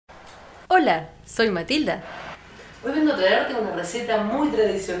Hola, soy Matilda. Hoy vengo a traerte una receta muy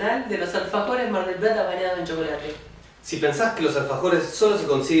tradicional de los alfajores Mar del Plata bañados en chocolate. Si pensás que los alfajores solo se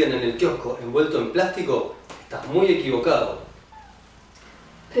consiguen en el kiosco envuelto en plástico, estás muy equivocado.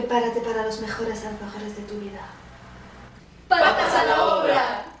 Prepárate para los mejores alfajores de tu vida. ¡Patas a la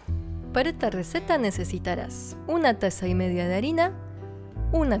obra! Para esta receta necesitarás 1,5 tazas de harina,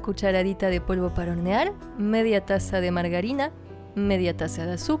 1 cucharadita de polvo para hornear, media taza de margarina, media taza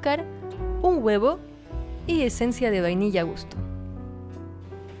de azúcar, un huevo y esencia de vainilla a gusto.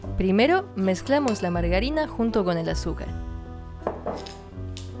 Primero mezclamos la margarina junto con el azúcar.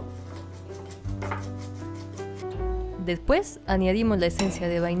 Después añadimos la esencia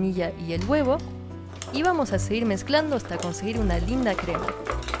de vainilla y el huevo y vamos a seguir mezclando hasta conseguir una linda crema.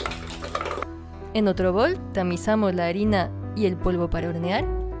 En otro bol tamizamos la harina y el polvo para hornear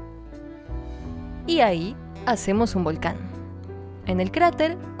y ahí hacemos un volcán. En el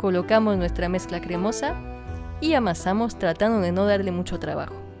cráter colocamos nuestra mezcla cremosa y amasamos tratando de no darle mucho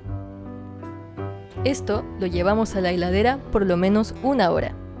trabajo. Esto lo llevamos a la heladera por lo menos 1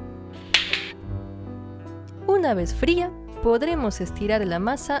 hora. Una vez fría, podremos estirar la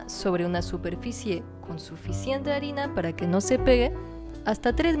masa sobre una superficie con suficiente harina para que no se pegue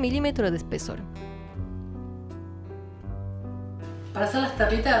hasta 3 milímetros de espesor. Para hacer las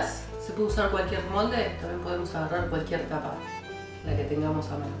tapitas se puede usar cualquier molde, también podemos agarrar cualquier tapa, la que tengamos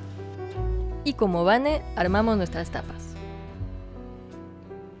a mano. Y como vane, armamos nuestras tapas.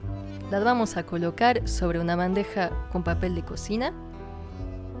 Las vamos a colocar sobre una bandeja con papel de cocina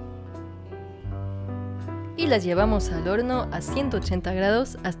y las llevamos al horno a 180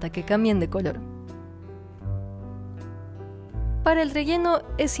 grados hasta que cambien de color. Para el relleno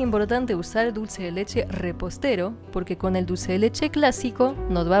es importante usar dulce de leche repostero porque con el dulce de leche clásico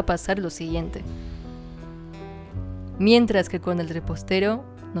nos va a pasar lo siguiente. Mientras que con el repostero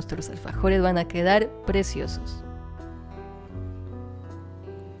nuestros alfajores van a quedar preciosos.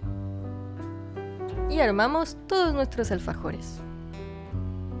 Y armamos todos nuestros alfajores.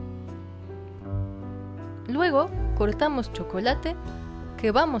 Luego cortamos chocolate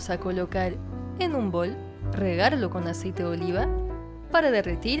que vamos a colocar en un bol, regarlo con aceite de oliva para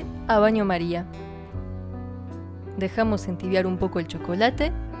derretir a baño María. Dejamos entibiar un poco el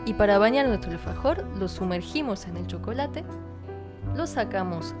chocolate y para bañar nuestro alfajor lo sumergimos en el chocolate, lo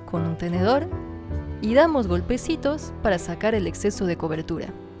sacamos con un tenedor y damos golpecitos para sacar el exceso de cobertura.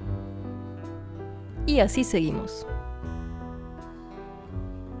 Y así seguimos.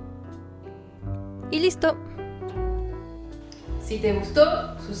 Y listo. Si te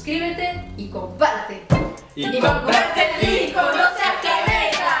gustó, suscríbete y comparte. Y comparte y conoce.